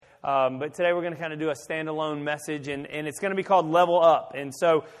But today we're going to kind of do a standalone message, and it's going to be called Level Up. And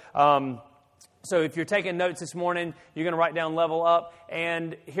so if you're taking notes this morning, you're going to write down Level Up.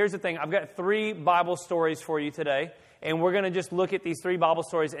 And here's the thing. I've got 3 Bible stories for you today. And we're going to just look at these 3 Bible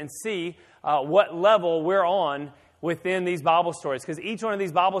stories and see what level we're on within these Bible stories. Because each one of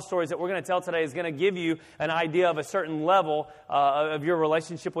these Bible stories that we're going to tell today is going to give you an idea of a certain level of your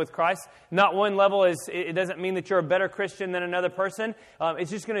relationship with Christ. Not one level it doesn't mean that you're a better Christian than another person.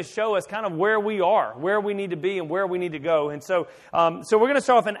 It's just going to show us kind of where we are, where we need to be, and where we need to go. And so we're going to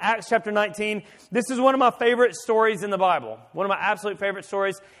start off in Acts chapter 19. This is one of my favorite stories in the Bible. One of my absolute favorite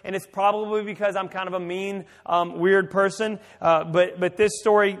stories. And it's probably because I'm kind of a mean, weird person. But this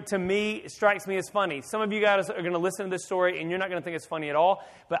story, to me, strikes me as funny. Some of you guys are going to listen to this story, and you're not going to think it's funny at all,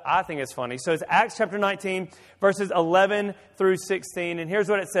 but I think it's funny. So it's Acts chapter 19, verses 11 through 16, and here's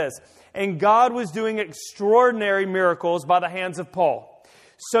what it says. And God was doing extraordinary miracles by the hands of Paul,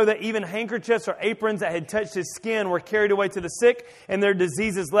 so that even handkerchiefs or aprons that had touched his skin were carried away to the sick, and their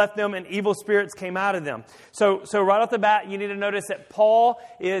diseases left them, and evil spirits came out of them. So right off the bat, you need to notice that Paul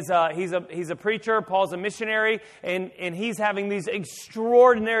is he's a preacher. Paul's a missionary, and he's having these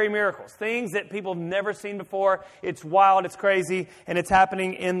extraordinary miracles, things that people have never seen before. It's wild, it's crazy, and it's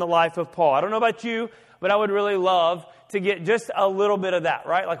happening in the life of Paul. I don't know about you, but I would really love to get just a little bit of that,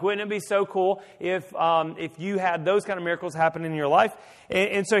 right? Like, wouldn't it be so cool if you had those kind of miracles happen in your life?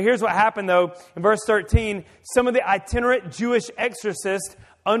 And so here's what happened, though. In verse 13, some of the itinerant Jewish exorcists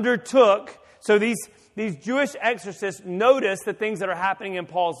undertook. So these Jewish exorcists notice the things that are happening in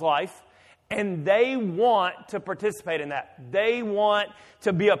Paul's life, and they want to participate in that. They want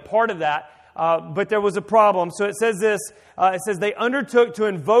to be a part of that. But there was a problem. So it says this. It says, they undertook to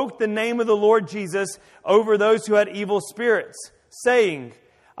invoke the name of the Lord Jesus over those who had evil spirits, saying,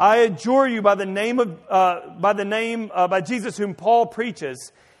 I adjure you by Jesus whom Paul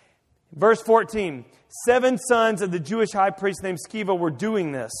preaches. Verse 14, 7 sons of the Jewish high priest named Sceva were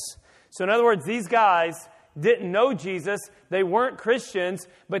doing this. So in other words, these guys didn't know Jesus. They weren't Christians,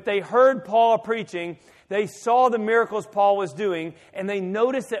 but they heard Paul preaching. They saw the miracles Paul was doing, and they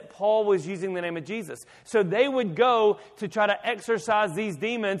noticed that Paul was using the name of Jesus. So they would go to try to exorcise these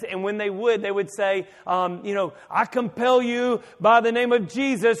demons, and when they would say, I compel you by the name of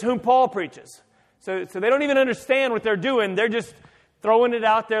Jesus, whom Paul preaches. So they don't even understand what they're doing. They're just throwing it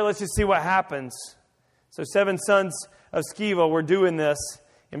out there. Let's just see what happens. So 7 sons of Sceva were doing this.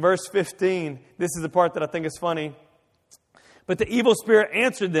 In verse 15, this is the part that I think is funny. But the evil spirit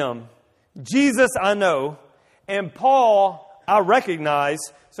answered them, Jesus I know, and Paul I recognize.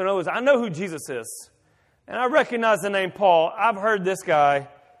 So in other words, I know who Jesus is. And I recognize the name Paul. I've heard this guy,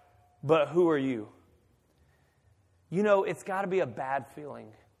 but who are you? You know, it's got to be a bad feeling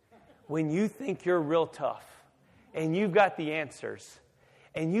when you think you're real tough and you've got the answers,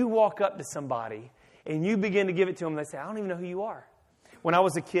 and you walk up to somebody and you begin to give it to them, and they say, I don't even know who you are. When I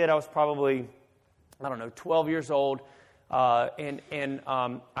was a kid, I was probably, 12 years old. I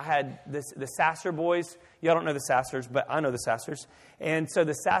had the Sasser boys. Y'all don't know the Sassers, but I know the Sassers. And so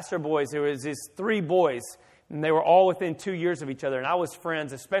the Sasser boys, there was these 3 boys, and they were all within 2 years of each other. And I was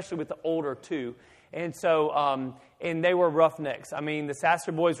friends, especially with the older 2. And so, and they were roughnecks. I mean, the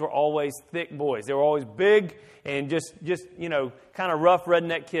Sasser boys were always thick boys. They were always big and just kind of rough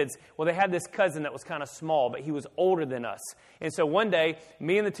redneck kids. Well, they had this cousin that was kind of small, but he was older than us. And so one day,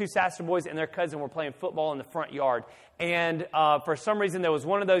 me and the 2 Sasser boys and their cousin were playing football in the front yard. And for some reason, there was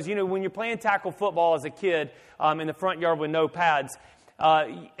one of those, when you're playing tackle football as a kid in the front yard with no pads,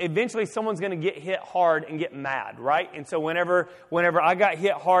 eventually someone's going to get hit hard and get mad, right? And so whenever I got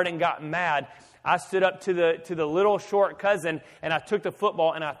hit hard and got mad, I stood up to the little short cousin, and I took the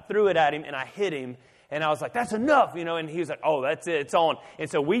football and I threw it at him and I hit him. And I was like, that's enough, and he was like, oh, that's it, it's on. And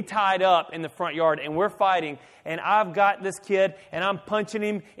so we tied up in the front yard, and we're fighting, and I've got this kid, and I'm punching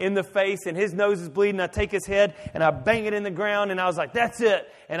him in the face, and his nose is bleeding. I take his head, and I bang it in the ground, and I was like, that's it.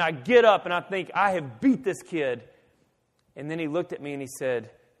 And I get up, and I think, I have beat this kid. And then he looked at me, and he said,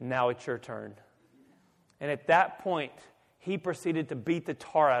 now it's your turn. And at that point, he proceeded to beat the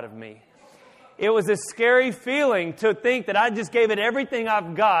tar out of me. It was a scary feeling to think that I just gave it everything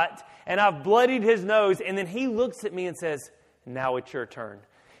I've got, and I've bloodied his nose, and then he looks at me and says, now it's your turn.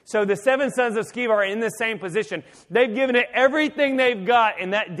 So the 7 sons of Sceva are in the same position. They've given it everything they've got,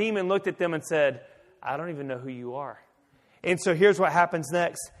 and that demon looked at them and said, I don't even know who you are. And so here's what happens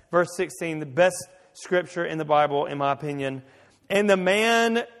next. Verse 16, the best scripture in the Bible, in my opinion. And the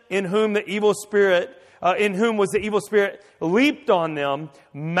man in whom was the evil spirit, leaped on them,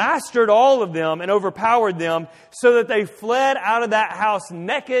 mastered all of them, and overpowered them, so that they fled out of that house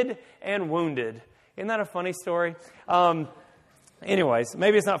naked and wounded. Isn't that a funny story? Anyways,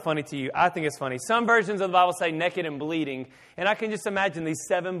 maybe it's not funny to you. I think it's funny. Some versions of the Bible say naked and bleeding. And I can just imagine these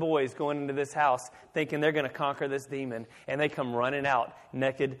 7 boys going into this house thinking they're going to conquer this demon. And they come running out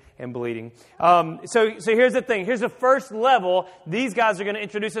naked and bleeding. So here's the thing. Here's the first level. These guys are going to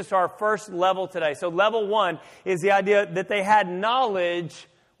introduce us to our first level today. So level 1 is the idea that they had knowledge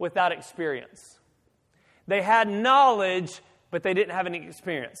without experience. They had knowledge, but they didn't have any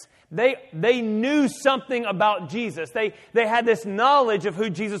experience. They knew something about Jesus. They had this knowledge of who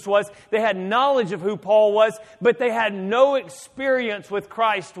Jesus was. They had knowledge of who Paul was, but they had no experience with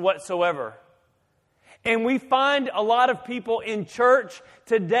Christ whatsoever. And we find a lot of people in church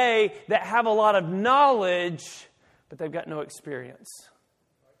today that have a lot of knowledge, but they've got no experience.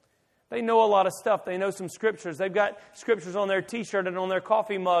 They know a lot of stuff. They know some scriptures. They've got scriptures on their t-shirt and on their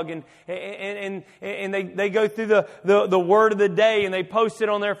coffee mug. And they go through the word of the day and they post it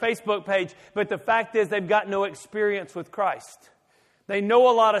on their Facebook page. But the fact is they've got no experience with Christ. They know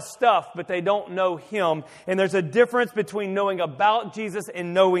a lot of stuff, but they don't know Him. And there's a difference between knowing about Jesus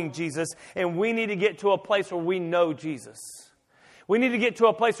and knowing Jesus. And we need to get to a place where we know Jesus. We need to get to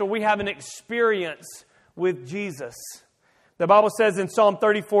a place where we have an experience with Jesus. The Bible says in Psalm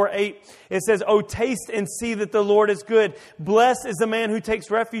 34:8, it says, "Oh, taste and see that the Lord is good. Blessed is the man who takes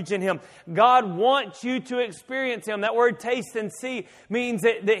refuge in Him." God wants you to experience Him. That word taste and see means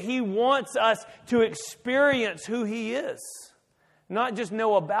that He wants us to experience who He is. Not just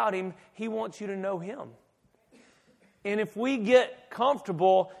know about Him, He wants you to know Him. And if we get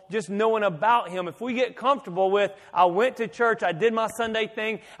comfortable just knowing about Him, if we get comfortable with, I went to church, I did my Sunday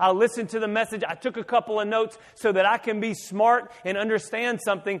thing, I listened to the message, I took a couple of notes so that I can be smart and understand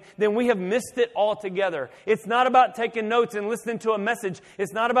something, then we have missed it altogether. It's not about taking notes and listening to a message.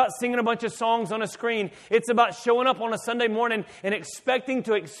 It's not about singing a bunch of songs on a screen. It's about showing up on a Sunday morning and expecting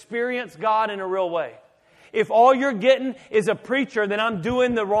to experience God in a real way. If all you're getting is a preacher, then I'm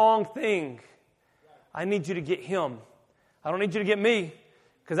doing the wrong thing. I need you to get Him. I don't need you to get me,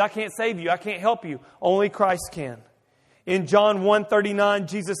 because I can't save you. I can't help you. Only Christ can. In John 1:39,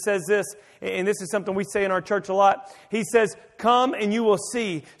 Jesus says this, and this is something we say in our church a lot. He says, "Come and you will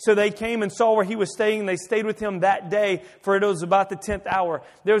see." So they came and saw where He was staying, and they stayed with Him that day, for it was about the 10th hour.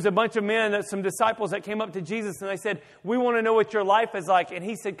 There was a bunch of men, some disciples that came up to Jesus, and they said, "We want to know what your life is like." And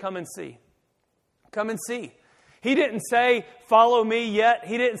He said, "Come and see. Come and see." He didn't say, "Follow me" yet.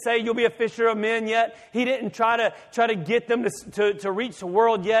 He didn't say, "You'll be a fisher of men" yet. He didn't try to get them to reach the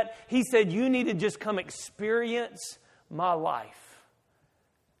world yet. He said, "You need to just come experience my life.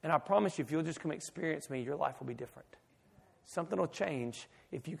 And I promise you, if you'll just come experience me, your life will be different. Something will change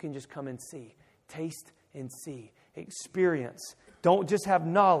if you can just come and see. Taste and see. Experience. Don't just have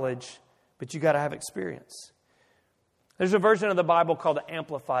knowledge, but you got to have experience." There's a version of the Bible called the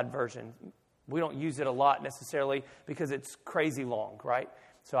Amplified Version. We don't use it a lot necessarily because it's crazy long, right?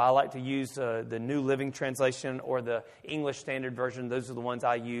 So I like to use the New Living Translation or the English Standard Version. Those are the ones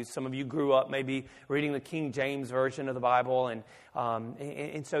I use. Some of you grew up maybe reading the King James Version of the Bible.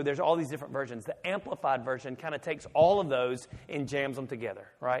 And so there's all these different versions. The Amplified Version kind of takes all of those and jams them together,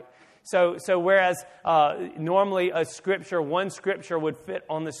 right? So whereas normally one scripture would fit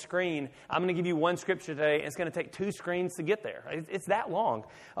on the screen, I'm going to give you one scripture today, and it's going to take 2 screens to get there. It's that long.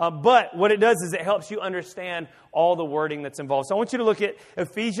 But what it does is it helps you understand all the wording that's involved. So I want you to look at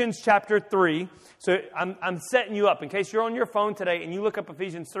Ephesians chapter 3. So I'm setting you up. In case you're on your phone today and you look up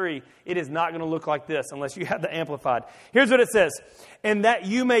Ephesians 3, it is not going to look like this unless you have the Amplified. Here's what it says. "And that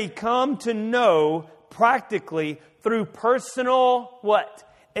you may come to know practically through personal," what?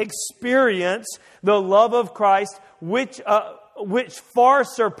 "Experience the love of Christ, which far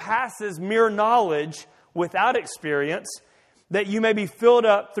surpasses mere knowledge without experience, that you may be filled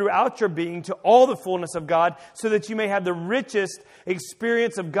up throughout your being to all the fullness of God, so that you may have the richest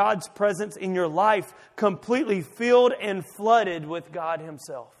experience of God's presence in your life, completely filled and flooded with God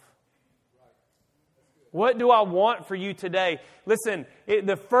Himself." What do I want for you today? Listen,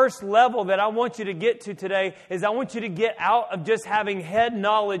 the first level that I want you to get to today is I want you to get out of just having head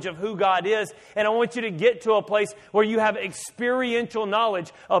knowledge of who God is, and I want you to get to a place where you have experiential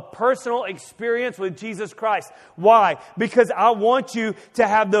knowledge, a personal experience with Jesus Christ. Why? Because I want you to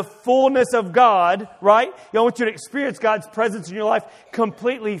have the fullness of God, right? I want you to experience God's presence in your life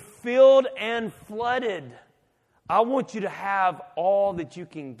completely filled and flooded. I want you to have all that you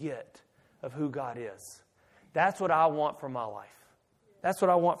can get of who God is. That's what I want for my life. That's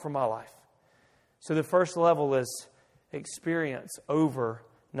what I want for my life. So the first level is experience over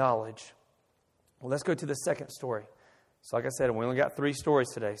knowledge. Well, let's go to the second story. So like I said, we only got 3 stories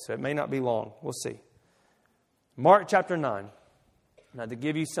today, so it may not be long. We'll see. Mark chapter 9. Now to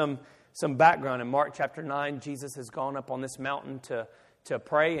give you some Some background. In Mark chapter 9, Jesus has gone up on this mountain to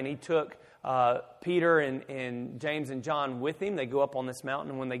pray, and he took Peter and James and John with him. They go up on this mountain,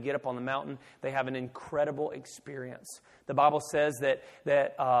 and when they get up on the mountain, they have an incredible experience. The Bible says that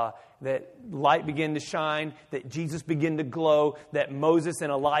light began to shine, that Jesus began to glow, that Moses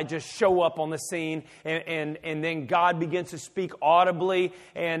and Elijah show up on the scene, and then God begins to speak audibly,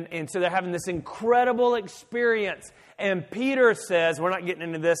 and so they're having this incredible experience. And Peter says, we're not getting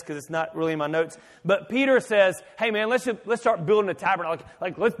into this because it's not really in my notes, but Peter says, hey man, let's start building a tabernacle.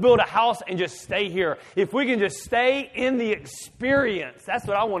 Like let's build a house and just stay here. If we can just stay in the experience, that's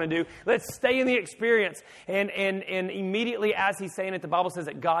what I want to do. Let's stay in the experience. And immediately as he's saying it, the Bible says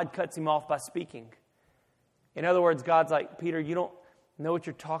that God cuts him off by speaking. In other words, God's like, Peter, you don't know what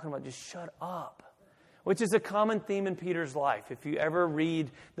you're talking about. Just shut up. Which is a common theme in Peter's life. If you ever read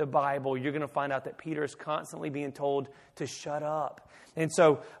the Bible, you're going to find out that Peter is constantly being told to shut up. And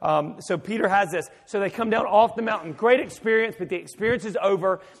so Peter has this. So they come down off the mountain. Great experience, but the experience is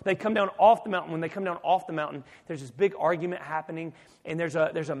over. They come down off the mountain. When they come down off the mountain, there's this big argument happening. And there's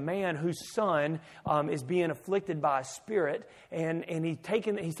a man whose son is being afflicted by a spirit. And he's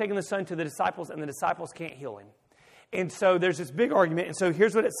taking the son to the disciples, and the disciples can't heal him. And so there's this big argument. And so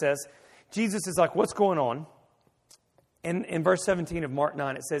here's what it says. Jesus is like, what's going on? And in verse 17 of Mark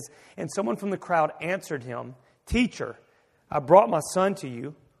 9, it says, and someone from the crowd answered him, Teacher, I brought my son to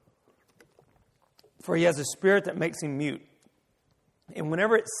you, for he has a spirit that makes him mute. And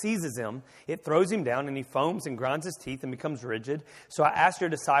whenever it seizes him, it throws him down, and he foams and grinds his teeth and becomes rigid. So I asked your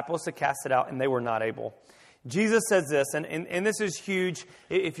disciples to cast it out, and they were not able. Jesus says this, and this is huge.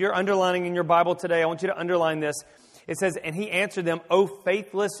 If you're underlining in your Bible today, I want you to underline this. It says, and he answered them, O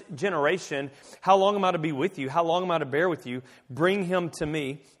faithless generation, how long am I to be with you? How long am I to bear with you? Bring him to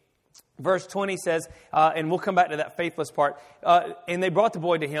me. Verse 20 says, and we'll come back to that faithless part, and they brought the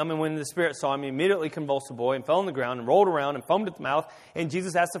boy to him, and when the spirit saw him, he immediately convulsed the boy and fell on the ground and rolled around and foamed at the mouth. And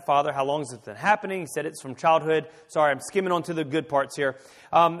Jesus asked the father, how long has this been happening? He said, it's from childhood. Sorry, I'm skimming on to the good parts here.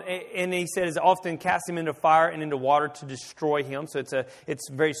 And he said, it's often cast him into fire and into water to destroy him. So it's a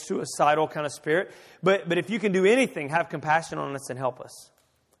very suicidal kind of spirit. But if you can do anything, have compassion on us and help us.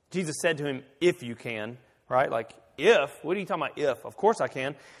 Jesus said to him, if you can, right? Like, if? What are you talking about, if? Of course I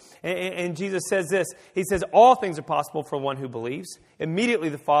can. And Jesus says this. He says, all things are possible for one who believes. Immediately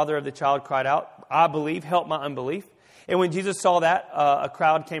the father of the child cried out, I believe, help my unbelief. And when Jesus saw that, a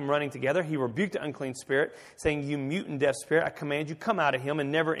crowd came running together. He rebuked the unclean spirit, saying, you mute and deaf spirit, I command you, come out of him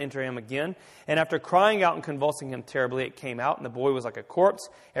and never enter him again. And after crying out and convulsing him terribly, it came out, and the boy was like a corpse.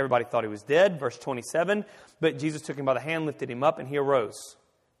 Everybody thought he was dead. Verse 27, but Jesus took him by the hand, lifted him up, and he arose.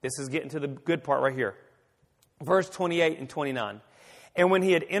 This is getting to the good part right here. Verse 28 and 29. And when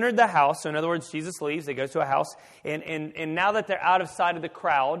he had entered the house, so in other words, Jesus leaves, they go to a house, and now that they're out of sight of the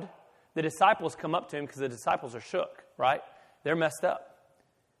crowd, the disciples come up to him because the disciples are shook, right? They're messed up.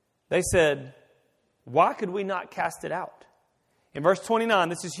 They said, why could we not cast it out? In verse 29,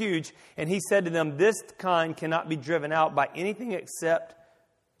 this is huge, and he said to them, this kind cannot be driven out by anything except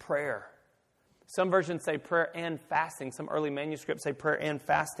prayer. Some versions say prayer and fasting. Some early manuscripts say prayer and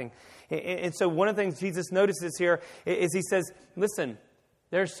fasting. And so one of the things Jesus notices here is he says, listen,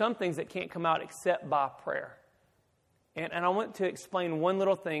 there's some things that can't come out except by prayer. And I want to explain one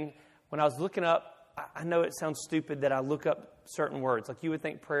little thing. When I was looking up, I know it sounds stupid that I look up certain words. Like you would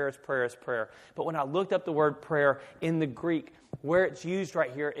think prayer is prayer is prayer. But when I looked up the word prayer in the Greek, where it's used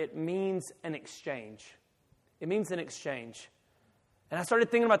right here, it means an exchange. It means an exchange. And I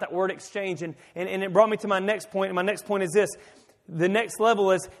started thinking about that word exchange, and it brought me to my next point. And my next point is this. The next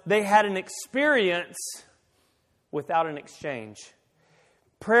level is they had an experience without an exchange.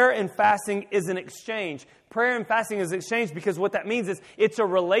 Prayer and fasting is an exchange. Prayer and fasting is an exchange because what that means is it's a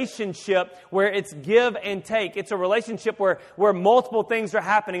relationship where it's give and take. It's a relationship where multiple things are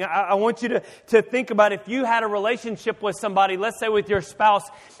happening. I want you to think about if you had a relationship with somebody, let's say with your spouse,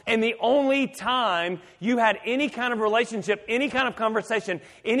 and the only time you had any kind of relationship, any kind of conversation,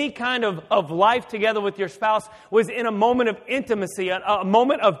 any kind of life together with your spouse was in a moment of intimacy, a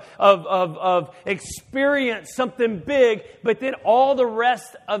moment of experience, something big, but then all the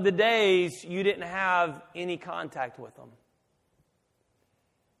rest of the days you didn't have any contact with them.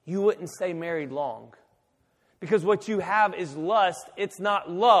 You wouldn't stay married long. Because what you have is lust, it's not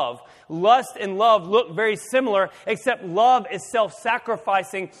love. Lust and love look very similar, except love is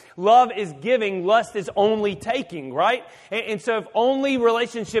self-sacrificing, love is giving, lust is only taking, right? And so if only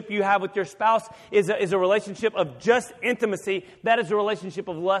relationship you have with your spouse is a relationship of just intimacy, that is a relationship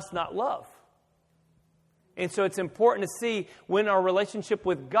of lust, not love. And so it's important to see when our relationship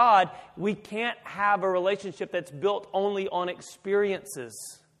with God, we can't have a relationship that's built only on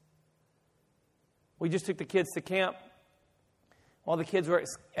experiences. We just took the kids to camp. While the kids were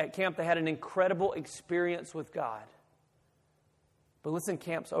at camp, they had an incredible experience with God. But listen,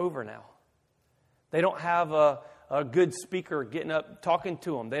 camp's over now. They don't have a good speaker getting up talking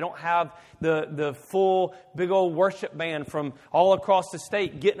to them. They don't have the full big old worship band from all across the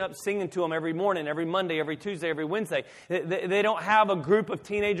state getting up singing to them every morning, every Monday, every Tuesday, every Wednesday. They don't have a group of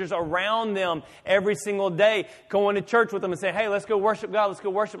teenagers around them every single day going to church with them and saying, hey, let's go worship God, let's go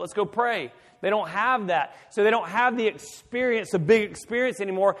worship, let's go pray. They don't have that. So they don't have the experience, the big experience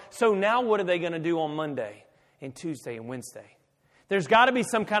anymore. So now what are they going to do on Monday and Tuesday and Wednesday? There's got to be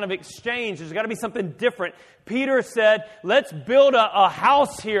some kind of exchange. There's got to be something different. Peter said, let's build a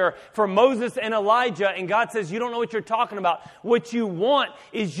house here for Moses and Elijah. And God says, you don't know what you're talking about. What you want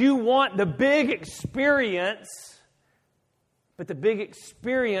is you want the big experience. But the big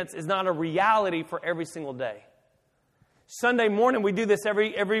experience is not a reality for every single day. Sunday morning, we do this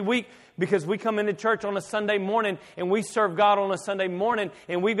every week because we come into church on a Sunday morning and we serve God on a Sunday morning,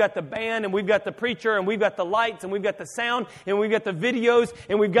 and we've got the band and we've got the preacher and we've got the lights and we've got the sound and we've got the videos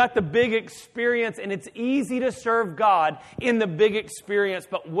and we've got the big experience, and it's easy to serve God in the big experience.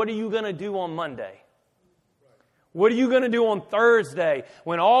 But what are you going to do on Monday? What are you going to do on Thursday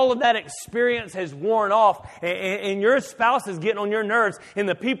when all of that experience has worn off and your spouse is getting on your nerves and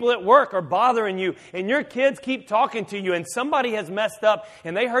the people at work are bothering you and your kids keep talking to you and somebody has messed up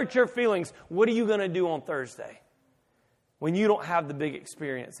and they hurt your feelings? What are you going to do on Thursday when you don't have the big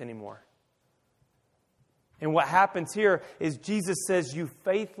experience anymore? And what happens here is Jesus says, you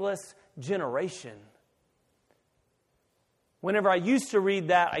faithless generation. Whenever I used to read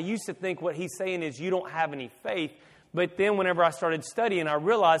that, I used to think what he's saying is you don't have any faith. But then whenever I started studying, I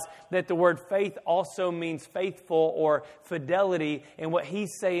realized that the word faith also means faithful or fidelity. And what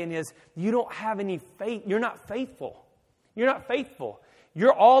he's saying is you don't have any faith. You're not faithful. You're not faithful.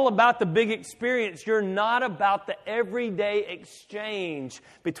 You're all about the big experience. You're not about the everyday exchange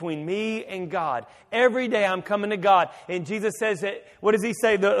between me and God. Every day I'm coming to God. And Jesus says that, what does he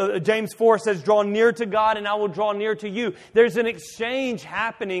say? James 4 says, draw near to God and I will draw near to you. There's an exchange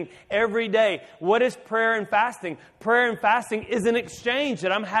happening every day. What is prayer and fasting? Prayer and fasting is an exchange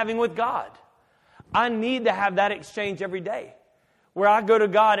that I'm having with God. I need to have that exchange every day, where I go to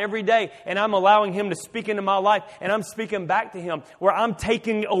God every day and I'm allowing Him to speak into my life and I'm speaking back to Him, where I'm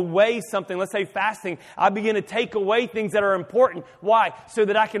taking away something. Let's say fasting. I begin to take away things that are important. Why? So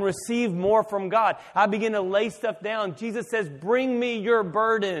that I can receive more from God. I begin to lay stuff down. Jesus says, bring me your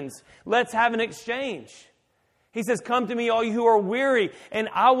burdens. Let's have an exchange. He says, come to me, all you who are weary, and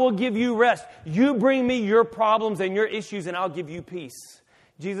I will give you rest. You bring me your problems and your issues and I'll give you peace.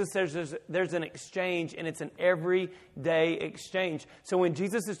 Jesus says there's an exchange, and it's an everyday exchange. So when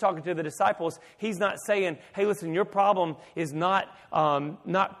Jesus is talking to the disciples, He's not saying, hey, listen, your problem is not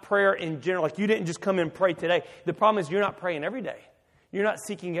prayer in general. Like, you didn't just come and pray today. The problem is you're not praying every day. You're not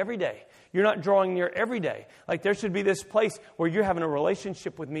seeking every day. You're not drawing near every day. Like, there should be this place where you're having a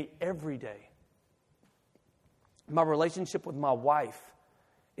relationship with me every day. My relationship with my wife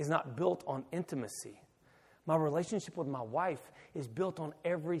is not built on intimacy. My relationship with my wife is built on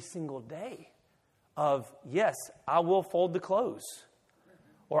every single day of, yes, I will fold the clothes,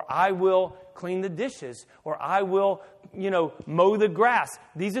 or I will clean the dishes, or I will, mow the grass.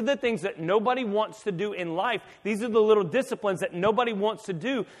 These are the things that nobody wants to do in life. These are the little disciplines that nobody wants to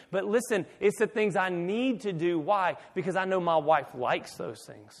do. But listen, it's the things I need to do. Why? Because I know my wife likes those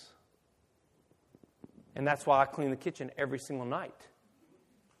things. And that's why I clean the kitchen every single night.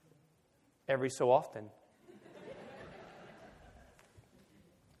 Every so often.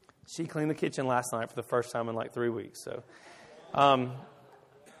 She cleaned the kitchen last night for the first time in like 3 weeks. So,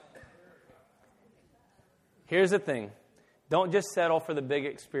 here's the thing. Don't just settle for the big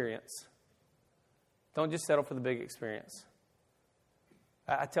experience. Don't just settle for the big experience.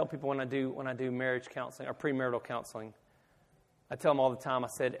 I tell people when I do marriage counseling or premarital counseling, I tell them all the time, I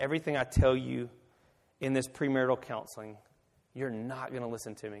said, everything I tell you in this premarital counseling, you're not going to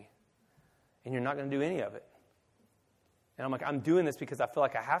listen to me. And you're not going to do any of it. And I'm like, I'm doing this because I feel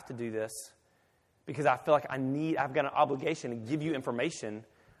like I have to do this, because I feel like I've got an obligation to give you information.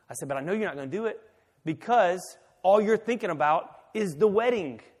 I said, but I know you're not going to do it because all you're thinking about is the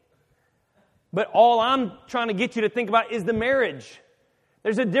wedding. But all I'm trying to get you to think about is the marriage.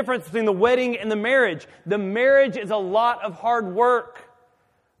 There's a difference between the wedding and the marriage. The marriage is a lot of hard work.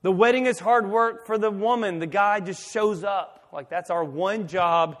 The wedding is hard work for the woman. The guy just shows up. Like, that's our one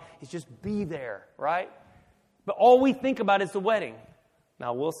job, is just be there, right? But all we think about is the wedding.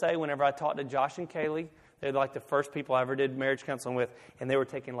 Now, I will say, whenever I talked to Josh and Kaylee, they're like the first people I ever did marriage counseling with, and they were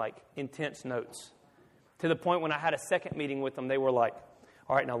taking like intense notes. To the point when I had a second meeting with them, they were like,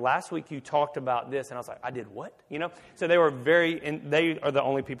 all right, now last week you talked about this. And I was like, I did what? So they were they are the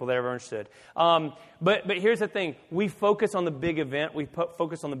only people that ever understood. But here's the thing. We focus on the big event. We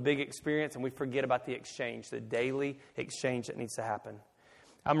focus on the big experience, and we forget about the exchange, the daily exchange that needs to happen.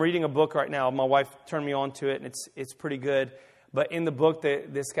 I'm reading a book right now. My wife turned me on to it, and it's pretty good. But in the book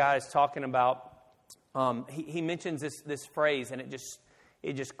that this guy is talking about, he mentions this phrase, and it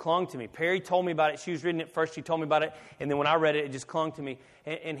just clung to me. Perry told me about it. She was reading it first. She told me about it. And then when I read it, it just clung to me.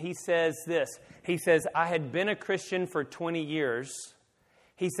 And he says this. He says, I had been a Christian for 20 years.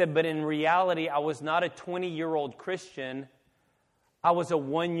 He said, but in reality, I was not a 20-year-old Christian. I was a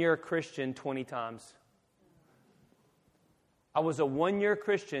 1-year Christian 20 times. I was a 1-year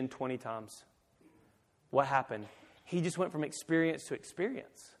Christian 20 times. What happened? He just went from experience to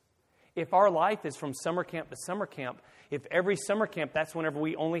experience. If our life is from summer camp to summer camp, if every summer camp, that's whenever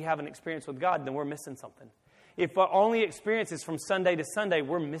we only have an experience with God, then we're missing something. If our only experience is from Sunday to Sunday,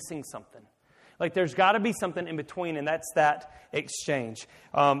 we're missing something. Like there's got to be something in between, and that's that exchange.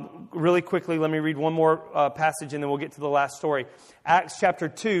 Really quickly, let me read one more passage, and then we'll get to the last story. Acts chapter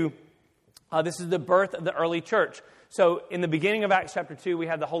 2, this is the birth of the early church. So in the beginning of Acts chapter 2, we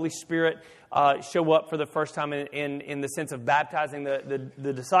have the Holy Spirit show up for the first time in the sense of baptizing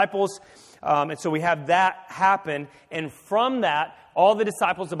the disciples. And so we have that happen. And from that, all the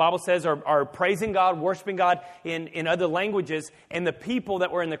disciples, the Bible says, are praising God, worshiping God in other languages. And the people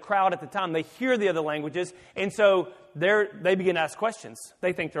that were in the crowd at the time, they hear the other languages. And so they begin to ask questions.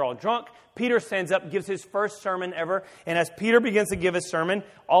 They think they're all drunk. Peter stands up, gives his first sermon ever. And as Peter begins to give his sermon,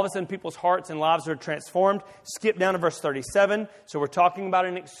 all of a sudden people's hearts and lives are transformed. Skip down to verse 37. So we're talking about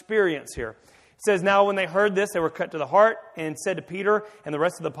an experience here. It says, now when they heard this, they were cut to the heart and said to Peter and the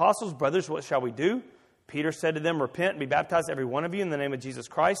rest of the apostles, brothers, what shall we do? Peter said to them, repent and be baptized, every one of you, in the name of Jesus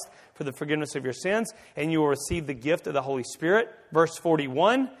Christ for the forgiveness of your sins, and you will receive the gift of the Holy Spirit. Verse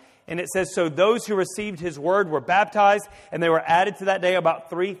 41. And it says, so those who received his word were baptized, and they were added to that day about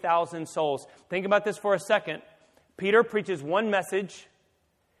 3,000 souls. Think about this for a second. Peter preaches one message,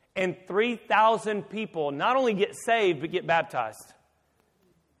 and 3,000 people not only get saved, but get baptized.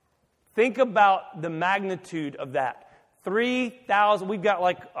 Think about the magnitude of that. 3,000, we've got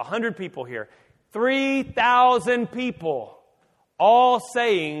like 100 people here. 3,000 people all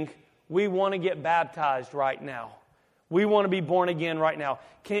saying, we want to get baptized right now. We want to be born again right now.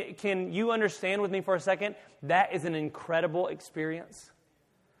 Can you understand with me for a second? That is an incredible experience.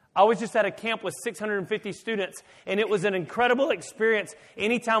 I was just at a camp with 650 students, and it was an incredible experience.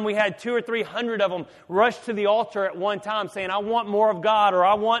 Anytime we had 200 or 300 of them rush to the altar at one time saying, I want more of God, or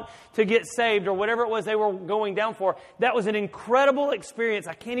I want to get saved, or whatever it was they were going down for, that was an incredible experience.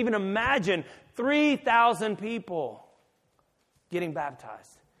 I can't even imagine 3,000 people getting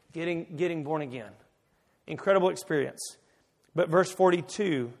baptized, getting born again. Incredible experience. But verse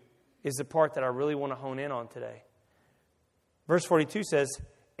 42 is the part that I really want to hone in on today. Verse 42 says,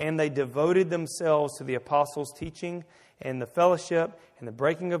 and they devoted themselves to the apostles' teaching and the fellowship and the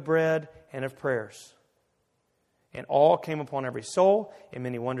breaking of bread and of prayers. And all came upon every soul, and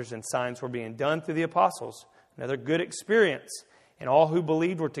many wonders and signs were being done through the apostles. Another good experience. And all who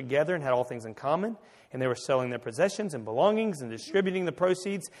believed were together and had all things in common. And they were selling their possessions and belongings and distributing the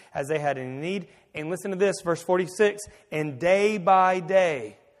proceeds as they had any need. And listen to this, verse 46. And day by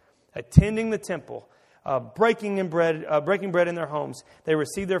day, attending the temple, breaking bread in their homes, they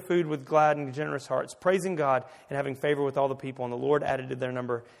received their food with glad and generous hearts, praising God and having favor with all the people. And the Lord added to their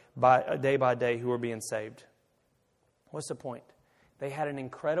number by day who were being saved. What's the point? They had an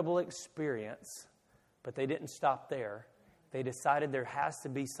incredible experience, but they didn't stop there. They decided there has to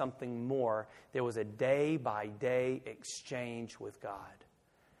be something more. There was a day-by-day exchange with God.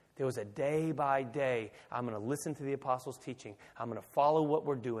 There was a day-by-day, I'm going to listen to the apostles' teaching. I'm going to follow what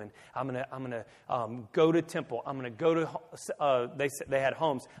we're doing. I'm going to go to temple. I'm going to go to, they had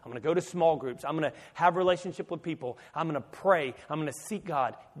homes. I'm going to go to small groups. I'm going to have a relationship with people. I'm going to pray. I'm going to seek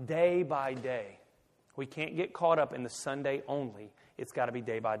God day by day. We can't get caught up in the Sunday only. It's got to be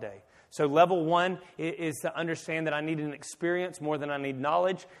day by day. So level 1 is to understand that I need an experience more than I need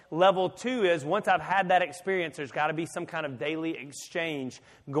knowledge. Level 2 is once I've had that experience, there's got to be some kind of daily exchange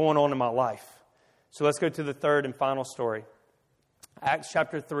going on in my life. So let's go to the third and final story. Acts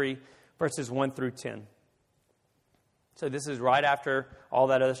chapter 3, verses 1 through 10. So this is right after all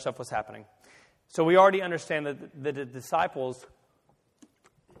that other stuff was happening. So we already understand that the disciples,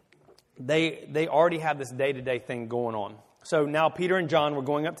 they already have this day-to-day thing going on. So now Peter and John were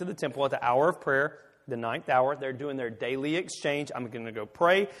going up to the temple at the hour of prayer, the 9th hour. They're doing their daily exchange. I'm going to go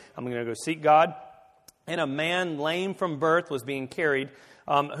pray. I'm going to go seek God. and a man lame from birth was being carried,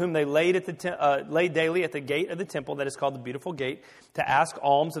 whom they laid daily at the gate of the temple that is called the Beautiful Gate, to ask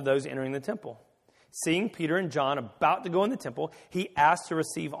alms of those entering the temple. Seeing Peter and John about to go in the temple, he asked to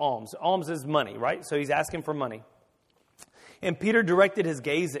receive alms. Alms is money, right? So he's asking for money. And Peter directed his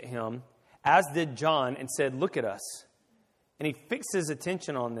gaze at him, as did John, and said, "Look at us." And he fixed his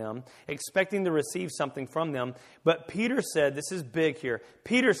attention on them, expecting to receive something from them. But Peter said, this is big here.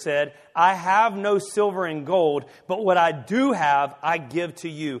 Peter said, "I have no silver and gold, but what I do have, I give to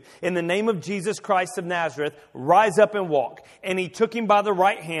you. In the name of Jesus Christ of Nazareth, rise up and walk." And he took him by the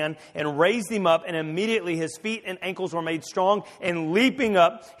right hand and raised him up, and immediately his feet and ankles were made strong. And leaping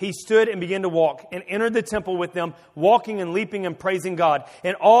up, he stood and began to walk, and entered the temple with them, walking and leaping and praising God.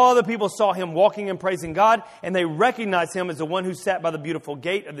 And all the people saw him walking and praising God, and they recognized him as the one who sat by the beautiful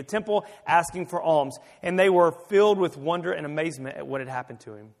gate of the temple asking for alms. And they were filled with wonder and amazement at what had happened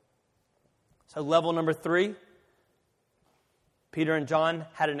to him. So level number 3, Peter and John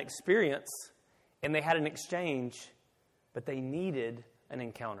had an experience and they had an exchange, but they needed an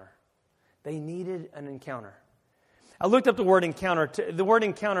encounter. They needed an encounter. I looked up the word encounter. The word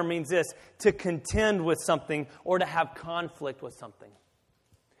encounter means this: to contend with something or to have conflict with something.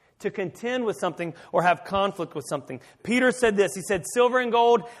 To contend with something or have conflict with something. Peter said this. He said, "Silver and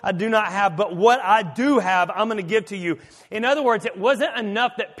gold I do not have, but what I do have, I'm going to give to you." In other words, it wasn't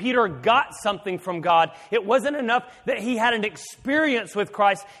enough that Peter got something from God. It wasn't enough that he had an experience with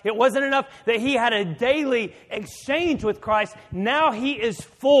Christ. It wasn't enough that he had a daily exchange with Christ. Now he is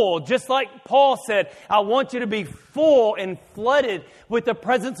full. Just like Paul said, "I want you to be full and flooded with the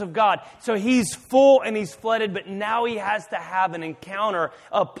presence of God." So he's full and he's flooded, but now he has to have an encounter,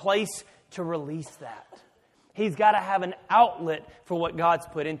 a place to release that. He's got to have an outlet for what God's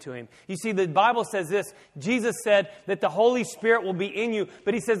put into him. You see, the Bible says this. Jesus said that the Holy Spirit will be in you,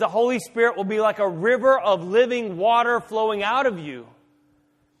 but he says the Holy Spirit will be like a river of living water flowing out of you.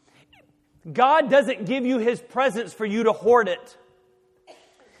 God doesn't give you His presence for you to hoard it.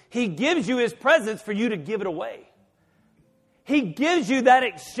 He gives you His presence for you to give it away. He gives you that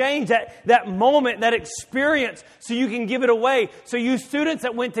exchange, that moment, that experience, so you can give it away. So you students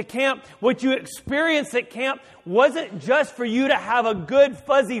that went to camp, what you experienced at camp wasn't just for you to have a good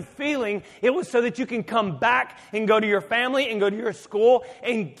fuzzy feeling. It was so that you can come back and go to your family and go to your school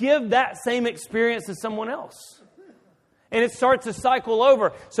and give that same experience to someone else. And it starts to cycle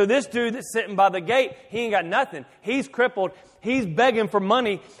over. So this dude that's sitting by the gate, he ain't got nothing. He's crippled. He's begging for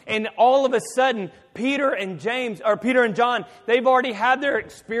money. And all of a sudden, Peter and John, they've already had their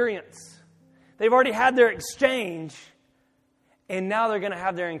experience. They've already had their exchange. And now they're going to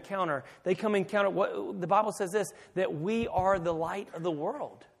have their encounter. They come encounter. What the Bible says this, that we are the light of the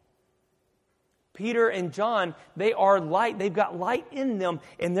world. Peter and John, they are light. They've got light in them.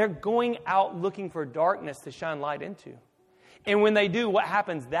 And they're going out looking for darkness to shine light into. And when they do, what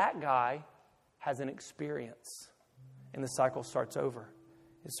happens? That guy has an experience. And the cycle starts over.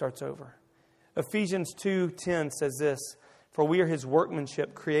 It starts over. Ephesians 2:10 says this, "For we are His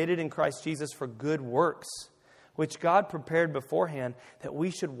workmanship, created in Christ Jesus for good works, which God prepared beforehand that we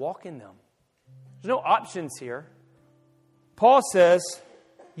should walk in them." There's no options here. Paul says,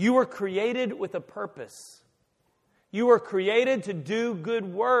 you were created with a purpose. You were created to do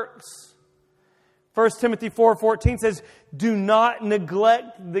good works. 1 Timothy 4:14 says, "Do not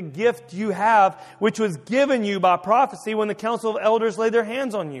neglect the gift you have, which was given you by prophecy when the council of elders laid their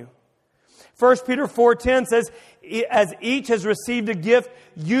hands on you." 1 Peter 4:10 says, "As each has received a gift,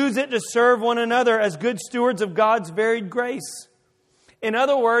 use it to serve one another as good stewards of God's varied grace." In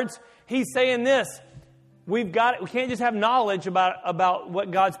other words, he's saying this. We can't just have knowledge about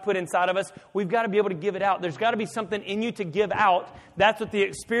what God's put inside of us. We've got to be able to give it out. There's got to be something in you to give out. That's what the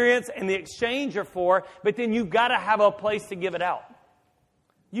experience and the exchange are for. But then you've got to have a place to give it out.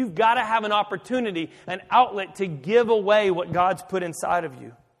 You've got to have an opportunity, an outlet to give away what God's put inside of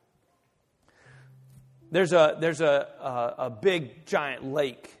you. There's a big giant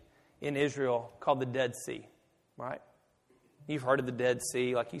lake in Israel called the Dead Sea, right? You've heard of the Dead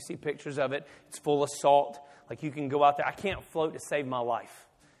Sea. Like, you see pictures of it. It's full of salt. Like, you can go out there. I can't float to save my life.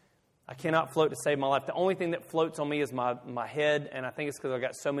 I cannot float to save my life. The only thing that floats on me is my head, and I think it's because I've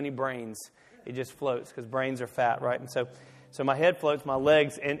got so many brains. It just floats because brains are fat, right? And so my head floats, my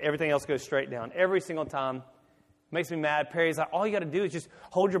legs, and everything else goes straight down. Every single time. Makes me mad. Perry's like, all you got to do is just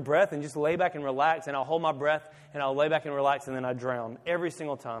hold your breath and just lay back and relax. And I'll hold my breath, and I'll lay back and relax, and then I drown. Every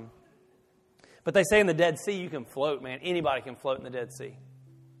single time. But they say in the Dead Sea you can float, man. Anybody can float in the Dead Sea.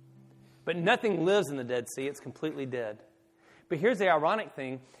 But nothing lives in the Dead Sea. It's completely dead. But here's the ironic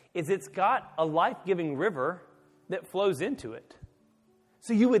thing, is it's got a life-giving river that flows into it.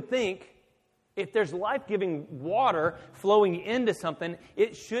 So you would think If there's life-giving water flowing into something,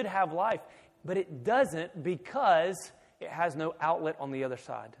 it should have life. But it doesn't because it has no outlet on the other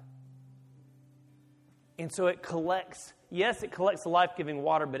side. And so it collects, yes, it collects the life-giving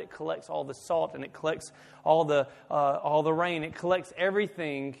water, but it collects all the salt and it collects all the rain. It collects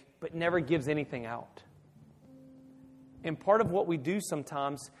everything, but never gives anything out. And part of what we do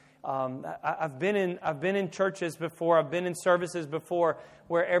sometimes, I've been in churches before, I've been in services before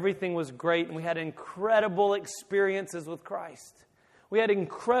where everything was great and we had incredible experiences with Christ. We had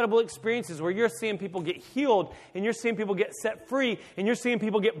incredible experiences where you're seeing people get healed and you're seeing people get set free and you're seeing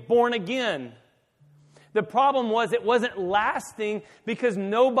people get born again. The problem was it wasn't lasting because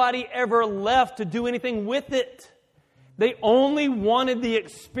nobody ever left to do anything with it. They only wanted the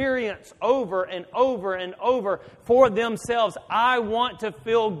experience over and over and over for themselves. I want to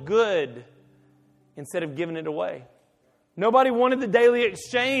feel good instead of giving it away. Nobody wanted the daily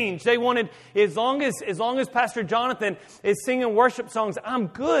exchange. They wanted, as long as Pastor Jonathan is singing worship songs, I'm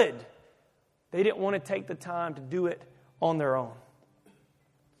good. They didn't want to take the time to do it on their own.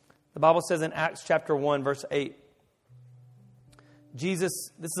 The Bible says in Acts chapter 1, verse 8, this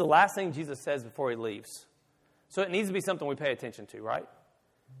is the last thing Jesus says before he leaves. So it needs to be something we pay attention to, right?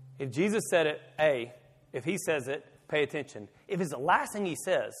 If Jesus said it, if he says it, pay attention. If it's the last thing he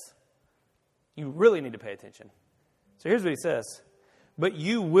says, you really need to pay attention. So here's what he says. But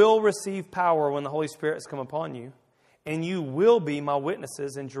you will receive power when the Holy Spirit has come upon you, and you will be my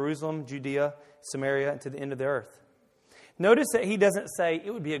witnesses in Jerusalem, Judea, Samaria, and to the end of the earth. Notice that he doesn't say,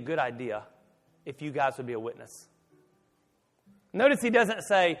 it would be a good idea if you guys would be a witness. Notice he doesn't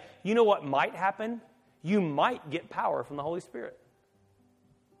say, you know what might happen? You might get power from the Holy Spirit.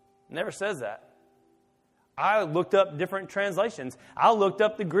 It never says that. I looked up different translations. I looked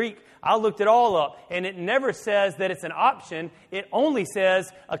up the Greek. I looked it all up. And it never says that it's an option. It only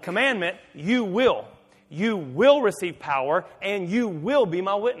says a commandment, you will. You will receive power and you will be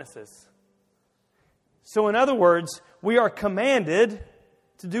my witnesses. So in other words, we are commanded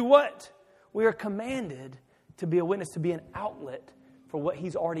to do what? We are commanded to be a witness, to be an outlet for what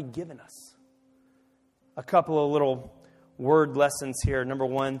he's already given us. A couple of little word lessons here. Number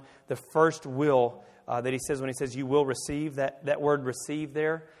one, the first will that he says when he says you will receive, that word receive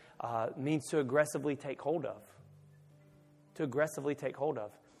there means to aggressively take hold of. To aggressively take hold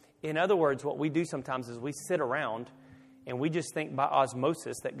of. In other words, what we do sometimes is we sit around and we just think by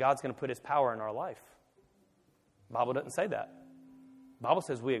osmosis that God's going to put his power in our life. The Bible doesn't say that. The Bible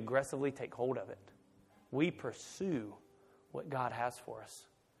says we aggressively take hold of it. We pursue what God has for us.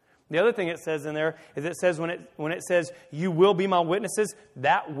 The other thing it says in there is it says when it says you will be my witnesses,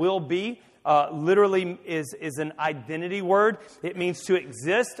 that will be literally is an identity word. It means to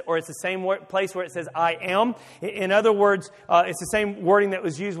exist, or it's the same place where it says I am. In other words, it's the same wording that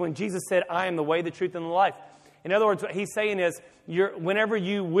was used when Jesus said, I am the way, the truth, and the life. In other words, what he's saying is, whenever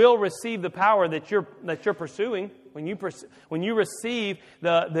you will receive the power that you're pursuing, when you receive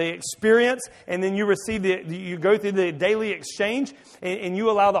the experience, and then you go through the daily exchange, and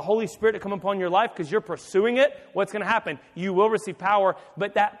you allow the Holy Spirit to come upon your life because you're pursuing it, what's going to happen? You will receive power,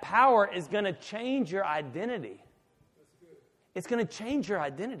 but that power is going to change your identity. It's going to change your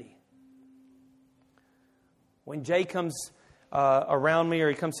identity. When Jay comes around me or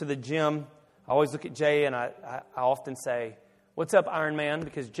he comes to the gym, I always look at Jay and I often say, what's up, Iron Man?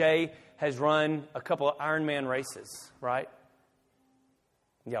 Because Jay has run a couple of Ironman races, right?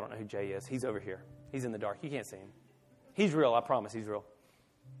 Y'all don't know who Jay is. He's over here. He's in the dark. You can't see him. He's real. I promise he's real.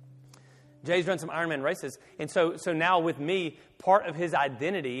 Jay's run some Ironman races. And so now with me, part of his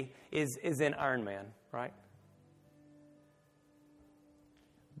identity is in Ironman, right?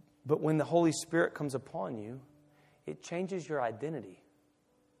 But when the Holy Spirit comes upon you, it changes your identity.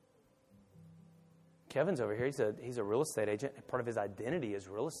 Kevin's over here. He's a real estate agent. Part of his identity is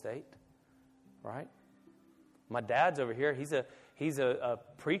real estate, right? My dad's over here. He's a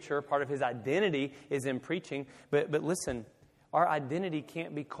preacher. Part of his identity is in preaching. But listen, our identity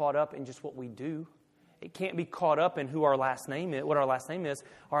can't be caught up in just what we do. It can't be caught up in who our last name is, what our last name is.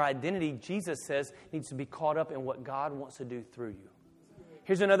 Our identity, Jesus says, needs to be caught up in what God wants to do through you.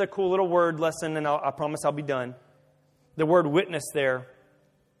 Here's another cool little word lesson, and I promise I'll be done. The word witness there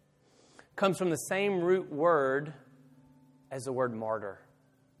comes from the same root word as the word martyr.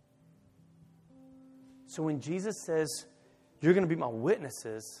 So when Jesus says, you're going to be my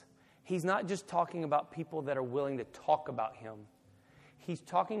witnesses, he's not just talking about people that are willing to talk about him. He's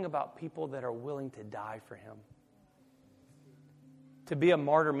talking about people that are willing to die for him. To be a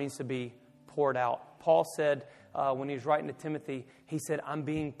martyr means to be poured out. Paul said when he was writing to Timothy, he said, I'm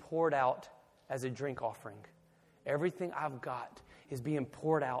being poured out as a drink offering. Everything I've got is being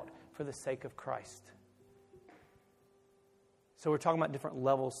poured out for the sake of Christ. So we're talking about different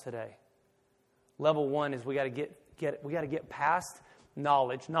levels today. Level 1 is we got to get past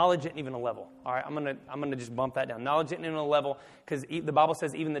knowledge. Knowledge isn't even a level. All right, I'm gonna just bump that down. Knowledge isn't even a level because the Bible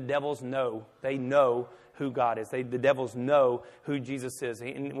says even the devils know. They know who God is. The devils know who Jesus is.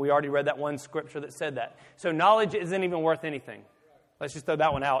 And we already read that one scripture that said that. So knowledge isn't even worth anything. Let's just throw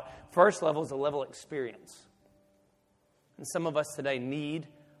that one out. First level is a level of experience. And some of us today need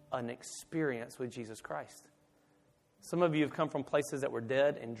an experience with Jesus Christ. Some of you have come from places that were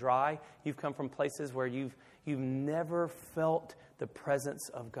dead and dry. You've come from places where you've never felt the presence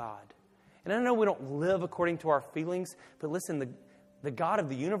of God. And I know we don't live according to our feelings, but listen, the God of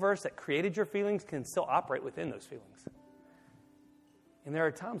the universe that created your feelings can still operate within those feelings. And there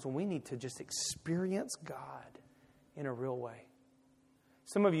are times when we need to just experience God in a real way.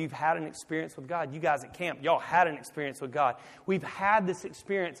 Some of you have had an experience with God. You guys at camp, y'all had an experience with God. We've had this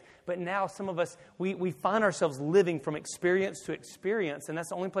experience, but now some of us, we find ourselves living from experience to experience, and that's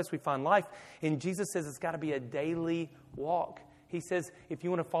the only place we find life. And Jesus says it's got to be a daily walk. He says, if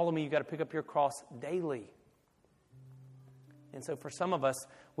you want to follow me, you've got to pick up your cross daily. And so for some of us,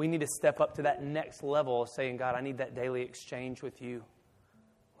 we need to step up to that next level of saying, God, I need that daily exchange with you.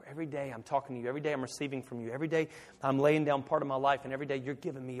 Every day I'm talking to you. Every day I'm receiving from you. Every day I'm laying down part of my life. And every day you're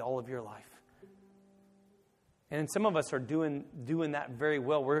giving me all of your life. And some of us are doing that very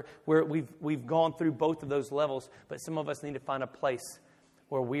well. We've gone through both of those levels. But some of us need to find a place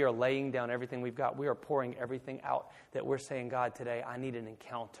where we are laying down everything we've got. We are pouring everything out that we're saying, God, today I need an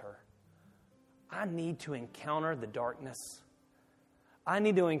encounter. I need to encounter the darkness. I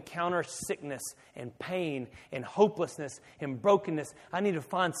need to encounter sickness and pain and hopelessness and brokenness. I need to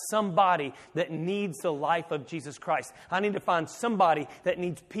find somebody that needs the life of Jesus Christ. I need to find somebody that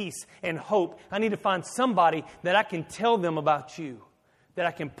needs peace and hope. I need to find somebody that I can tell them about you, that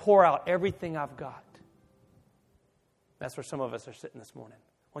I can pour out everything I've got. That's where some of us are sitting this morning.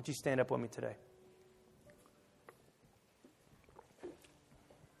 Why don't you stand up with me today?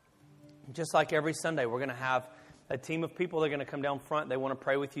 Just like every Sunday, we're going to have a team of people that are going to come down front. They want to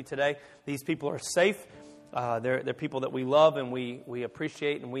pray with you today. These people are safe. They're people that we love and we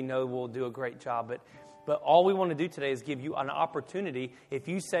appreciate, and we know will do a great job. But all we want to do today is give you an opportunity. If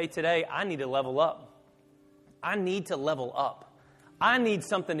you say today, I need to level up. I need to level up. I need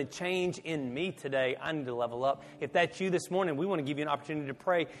something to change in me today. I need to level up. If that's you this morning, we want to give you an opportunity to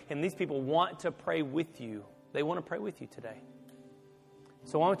pray. And these people want to pray with you. They want to pray with you today.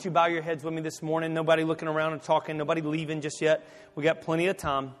 So why don't you bow your heads with me this morning? Nobody looking around and talking. Nobody leaving just yet. We got plenty of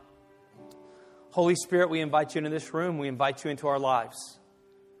time. Holy Spirit, we invite you into this room. We invite you into our lives.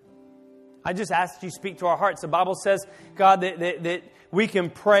 I just ask that you speak to our hearts. The Bible says, God, that we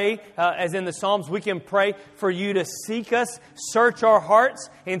can pray, as in the Psalms, we can pray for you to seek us, search our hearts,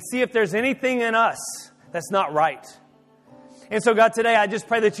 and see if there's anything in us that's not right. And so, God, today I just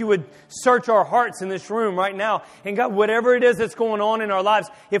pray that you would search our hearts in this room right now. And God, whatever it is that's going on in our lives,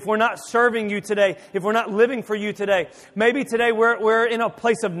 if we're not serving you today, if we're not living for you today, maybe today we're in a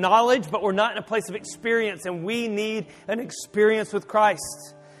place of knowledge, but we're not in a place of experience, and we need an experience with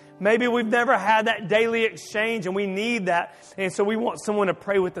Christ. Maybe we've never had that daily exchange, and we need that. And so we want someone to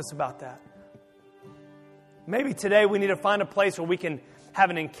pray with us about that. Maybe today we need to find a place where we can have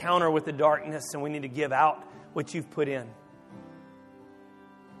an encounter with the darkness, and we need to give out what you've put in.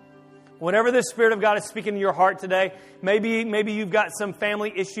 Whatever the Spirit of God is speaking to your heart today, maybe you've got some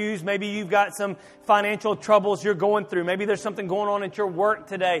family issues, maybe you've got some financial troubles you're going through, maybe there's something going on at your work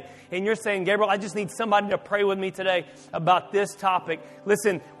today, and you're saying, Gabriel, I just need somebody to pray with me today about this topic.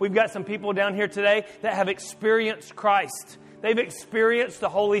 Listen, we've got some people down here today that have experienced Christ. They've experienced the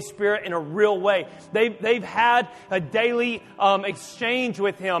Holy Spirit in a real way. They've had a daily exchange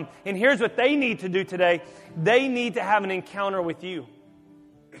with Him. And here's what they need to do today. They need to have an encounter with you.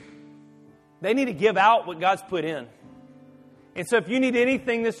 They need to give out what God's put in. And so if you need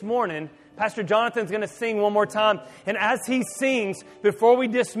anything this morning, Pastor Jonathan's going to sing one more time. And as he sings, before we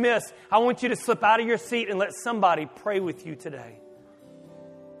dismiss, I want you to slip out of your seat and let somebody pray with you today.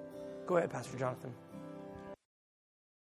 Go ahead, Pastor Jonathan.